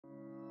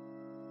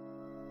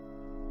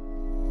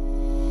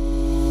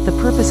The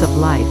purpose of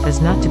life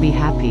is not to be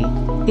happy.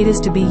 It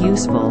is to be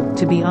useful,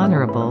 to be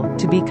honorable,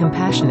 to be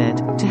compassionate,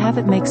 to have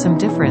it make some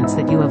difference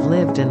that you have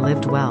lived and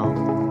lived well.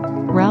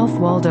 Ralph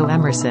Waldo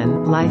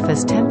Emerson, life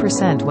is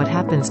 10% what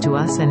happens to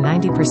us and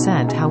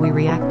 90% how we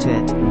react to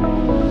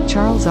it.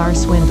 Charles R.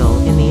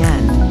 Swindoll, in the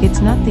end, it's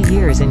not the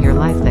years in your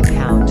life that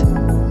count.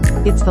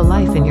 It's the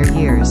life in your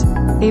years.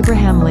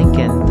 Abraham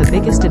Lincoln, the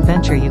biggest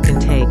adventure you can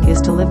take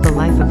is to live the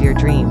life of your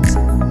dreams.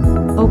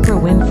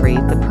 Oprah Winfrey,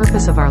 the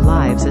purpose of our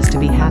lives is to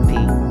be happy.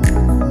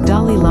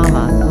 Dalai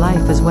Lama,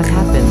 life is what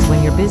happens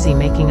when you're busy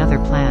making other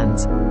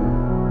plans.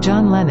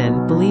 John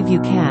Lennon, believe you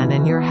can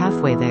and you're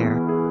halfway there.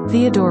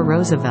 Theodore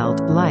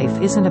Roosevelt,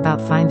 life isn't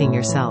about finding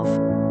yourself.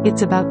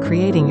 It's about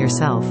creating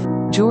yourself.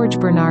 George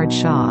Bernard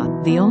Shaw,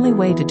 the only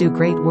way to do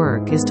great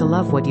work is to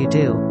love what you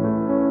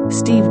do.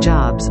 Steve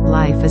Jobs,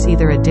 life is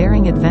either a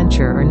daring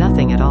adventure or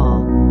nothing at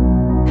all.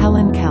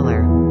 Helen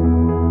Keller.